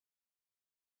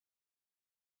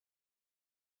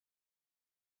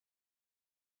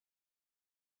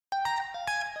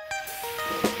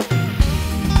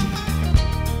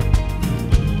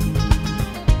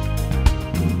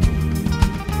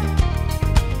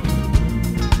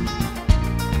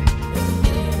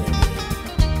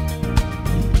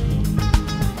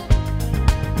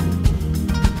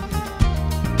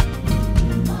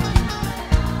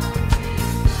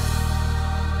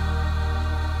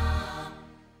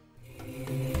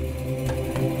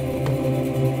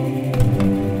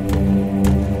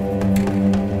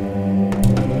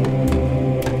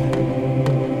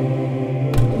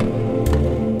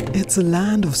It's a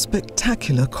land of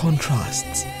spectacular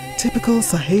contrasts. Typical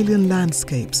Sahelian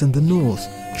landscapes in the north,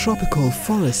 tropical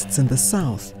forests in the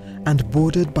south, and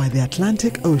bordered by the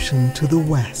Atlantic Ocean to the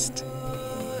west.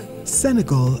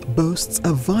 Senegal boasts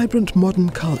a vibrant modern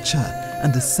culture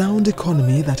and a sound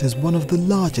economy that is one of the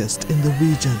largest in the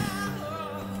region.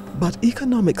 But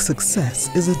economic success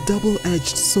is a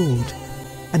double-edged sword.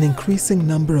 An increasing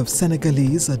number of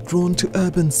Senegalese are drawn to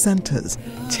urban centres,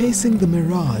 chasing the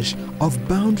mirage of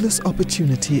boundless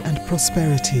opportunity and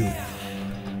prosperity.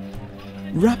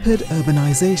 Rapid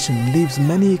urbanization leaves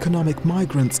many economic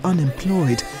migrants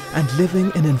unemployed and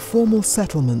living in informal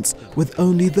settlements with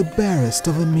only the barest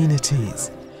of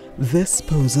amenities. This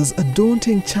poses a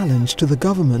daunting challenge to the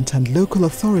government and local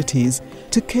authorities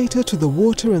to cater to the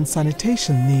water and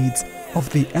sanitation needs of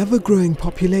the ever-growing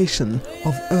population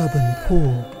of urban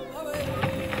poor.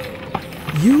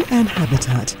 UN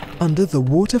Habitat, under the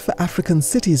Water for African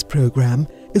Cities program,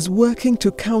 is working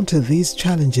to counter these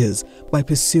challenges by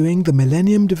pursuing the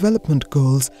Millennium Development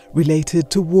Goals related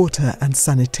to water and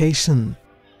sanitation.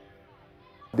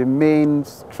 The main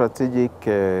strategic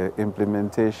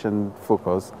implementation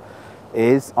focus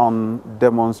is on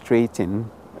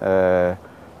demonstrating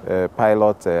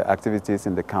pilot activities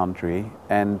in the country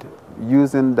and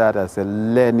using that as a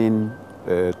learning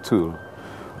tool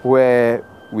where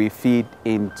we feed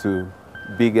into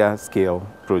bigger scale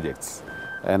projects.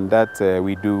 And that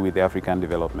we do with the African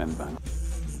Development Bank.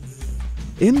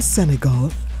 In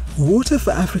Senegal, Water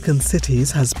for African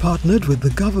Cities has partnered with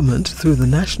the government through the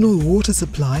National Water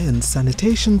Supply and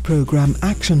Sanitation Programme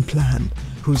Action Plan,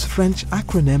 whose French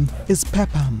acronym is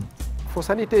PEPAM. For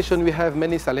sanitation, we have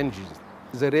many challenges.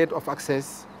 The rate of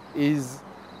access is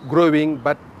growing,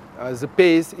 but the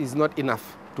pace is not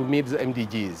enough to meet the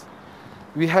MDGs.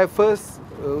 We have first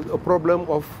a problem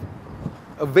of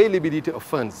availability of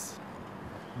funds,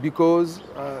 because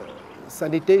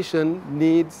sanitation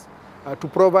needs to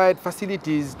provide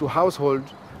facilities to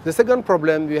households. The second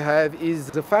problem we have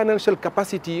is the financial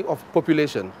capacity of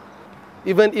population.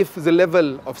 Even if the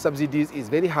level of subsidies is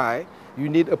very high, you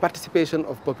need a participation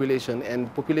of population,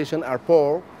 and population are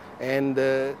poor and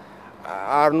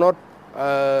are not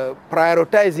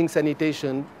prioritizing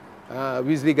sanitation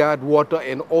with regard water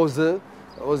and other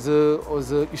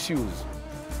issues.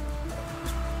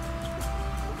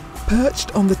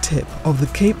 Perched on the tip of the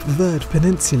Cape Verde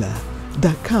Peninsula,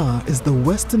 Dakar is the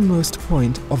westernmost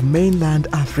point of mainland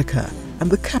Africa and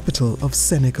the capital of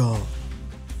Senegal.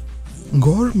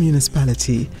 Ngor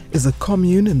municipality is a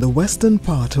commune in the western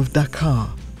part of Dakar.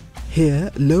 Here,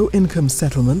 low-income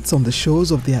settlements on the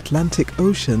shores of the Atlantic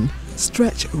Ocean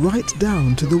stretch right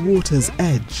down to the water's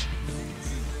edge.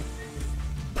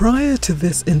 Prior to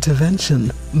this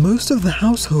intervention, most of the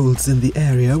households in the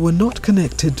area were not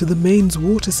connected to the mains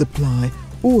water supply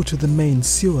or to the main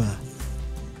sewer.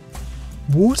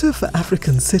 Water for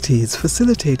African Cities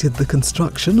facilitated the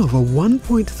construction of a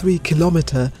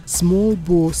 1.3-kilometre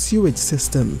small-bore sewage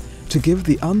system to give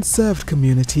the unserved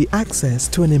community access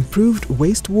to an improved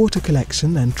wastewater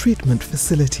collection and treatment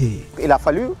facility.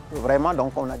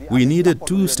 We needed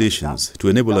 2 stations to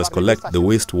enable us collect the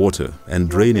wastewater and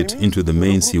drain it into the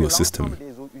main sewer system.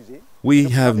 We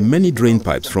have many drain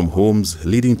pipes from homes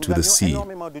leading to the sea,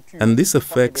 and this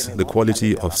affects the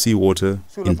quality of seawater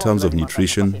in terms of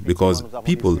nutrition because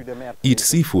people eat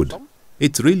seafood.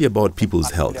 It's really about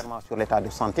people's health.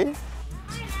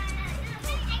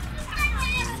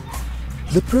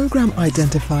 The program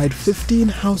identified 15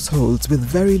 households with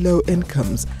very low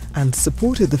incomes and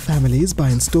supported the families by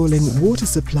installing water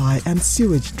supply and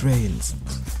sewage drains.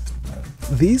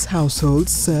 These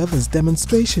households serve as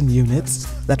demonstration units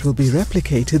that will be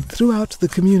replicated throughout the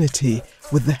community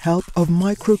with the help of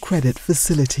microcredit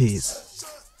facilities.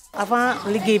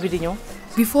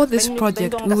 Before this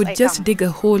project, we would just dig a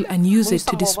hole and use it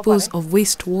to dispose of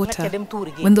wastewater.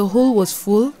 When the hole was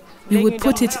full, we would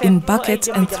put it in buckets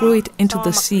and throw it into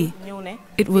the sea.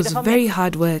 It was very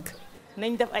hard work.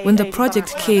 When the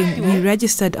project came, we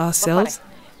registered ourselves.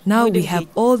 Now we have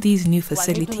all these new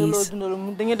facilities.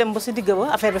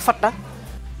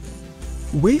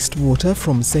 Wastewater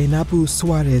from Zainabou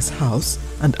Souare's house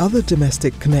and other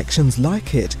domestic connections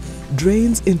like it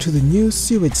drains into the new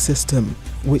sewage system,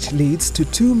 which leads to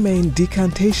 2 main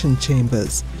decantation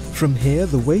chambers. From here,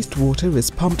 the wastewater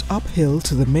is pumped uphill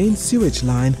to the main sewage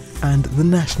line and the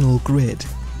national grid.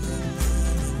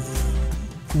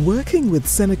 Working with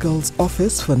Senegal's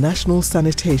Office for National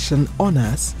Sanitation,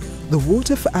 ONAS, the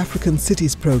Water for African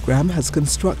Cities program has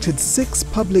constructed 6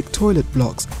 public toilet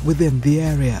blocks within the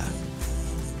area.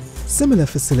 Similar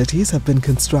facilities have been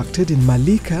constructed in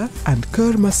Malika and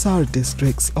Keur Massar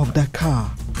districts of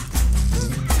Dakar.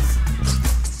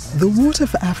 The Water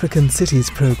for African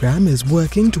Cities program is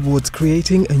working towards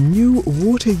creating a new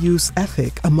water use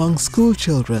ethic among school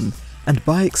children and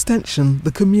by extension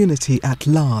the community at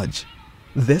large.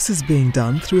 This is being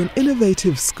done through an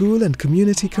innovative school and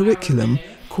community curriculum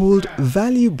called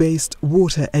Value-Based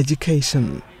Water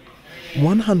Education.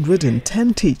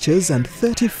 110 teachers and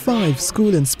 35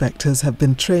 school inspectors have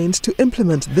been trained to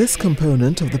implement this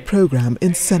component of the program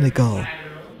in Senegal.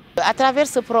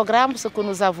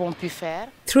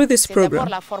 Through this program,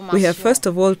 we have first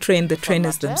of all trained the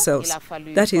trainers themselves,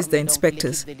 that is, the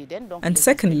inspectors. And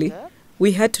secondly,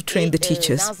 we had to train the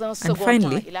teachers and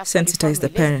finally sensitize the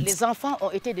parents.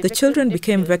 The children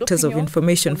became vectors of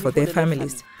information for their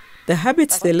families. The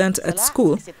habits they learnt at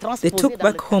school, they took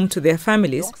back home to their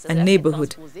families and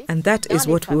neighborhood, and that is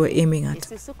what we were aiming at.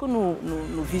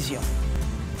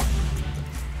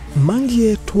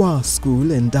 Manguier 3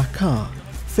 School in Dakar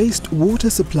faced water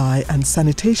supply and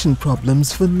sanitation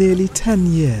problems for nearly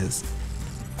 10 years.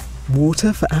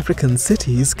 Water for African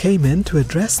Cities came in to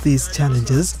address these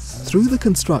challenges through the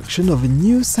construction of a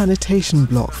new sanitation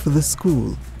block for the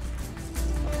school.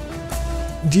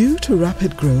 Due to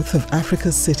rapid growth of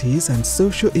Africa's cities and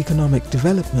socio-economic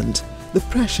development, the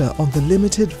pressure on the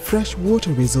limited fresh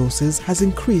water resources has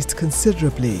increased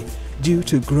considerably due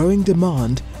to growing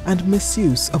demand and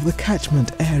misuse of the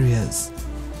catchment areas.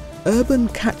 Urban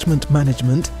catchment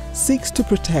management seeks to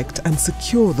protect and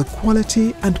secure the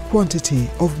quality and quantity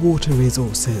of water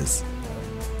resources.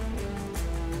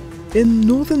 In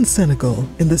northern Senegal,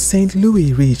 in the St.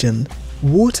 Louis region,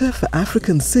 Water for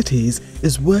African Cities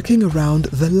is working around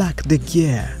the Lac de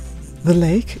Guiers. The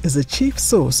lake is a chief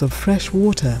source of fresh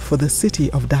water for the city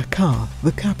of Dakar,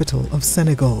 the capital of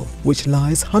Senegal, which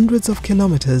lies hundreds of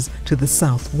kilometers to the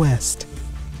southwest.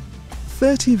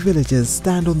 30 villages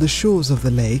stand on the shores of the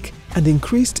lake, and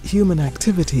increased human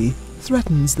activity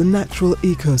threatens the natural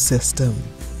ecosystem.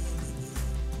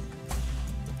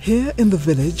 Here in the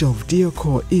village of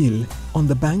Diokor-Île, on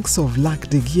the banks of Lac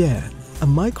de Guiers, a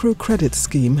microcredit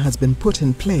scheme has been put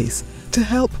in place to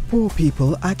help poor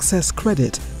people access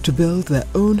credit to build their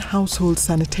own household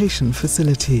sanitation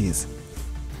facilities.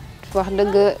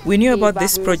 We knew about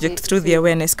this project through the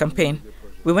awareness campaign.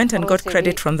 We went and got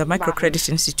credit from the microcredit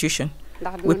institution.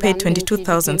 We paid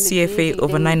 22,000 CFA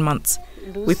over 9 months.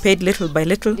 We paid little by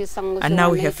little, and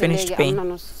now we have finished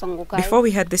paying. Before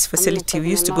we had this facility, we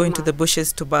used to go into the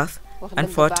bushes to bath and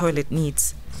for our toilet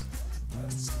needs.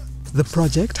 The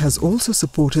project has also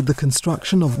supported the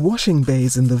construction of washing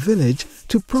bays in the village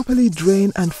to properly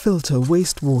drain and filter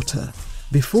wastewater.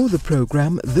 Before the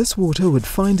program, this water would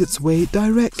find its way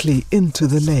directly into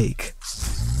the lake.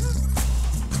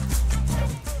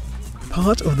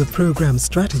 Part of the program's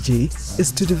strategy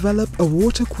is to develop a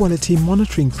water quality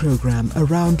monitoring program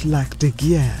around Lac de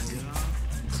Guiers.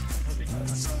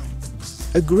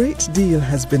 A great deal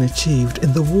has been achieved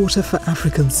in the Water for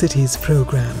African Cities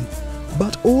program,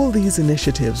 but all these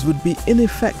initiatives would be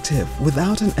ineffective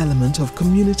without an element of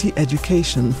community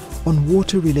education on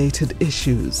water-related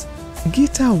issues.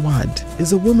 Gita Wad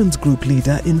is a women's group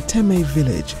leader in Teme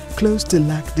village, close to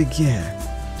Lac de Guiers.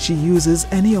 She uses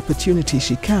any opportunity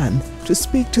she can to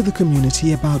speak to the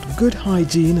community about good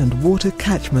hygiene and water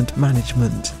catchment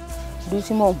management.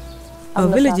 Our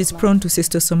village is prone to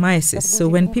schistosomiasis, so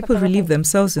when people relieve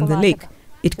themselves in the lake,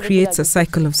 it creates a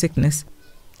cycle of sickness.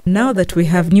 Now that we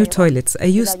have new toilets, I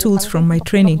use tools from my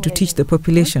training to teach the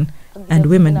population, and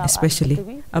women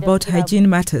especially, about hygiene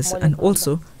matters and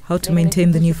also how to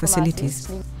maintain the new facilities.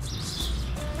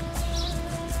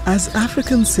 As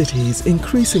African cities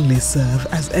increasingly serve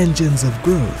as engines of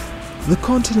growth, the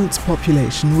continent's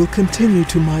population will continue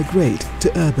to migrate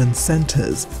to urban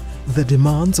centers. The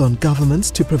demands on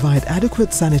governments to provide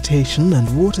adequate sanitation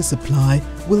and water supply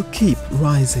will keep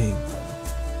rising.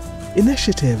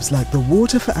 Initiatives like the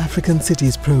Water for African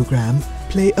Cities program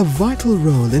play a vital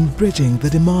role in bridging the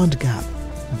demand gap.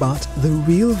 But the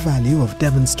real value of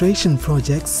demonstration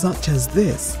projects such as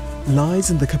this lies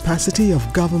in the capacity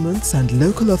of governments and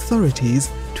local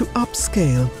authorities to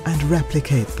upscale and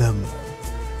replicate them.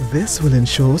 This will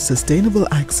ensure sustainable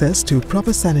access to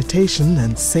proper sanitation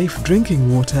and safe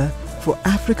drinking water for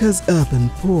Africa's urban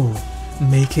poor,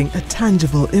 making a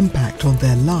tangible impact on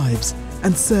their lives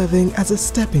and serving as a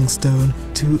stepping stone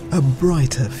to a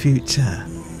brighter future.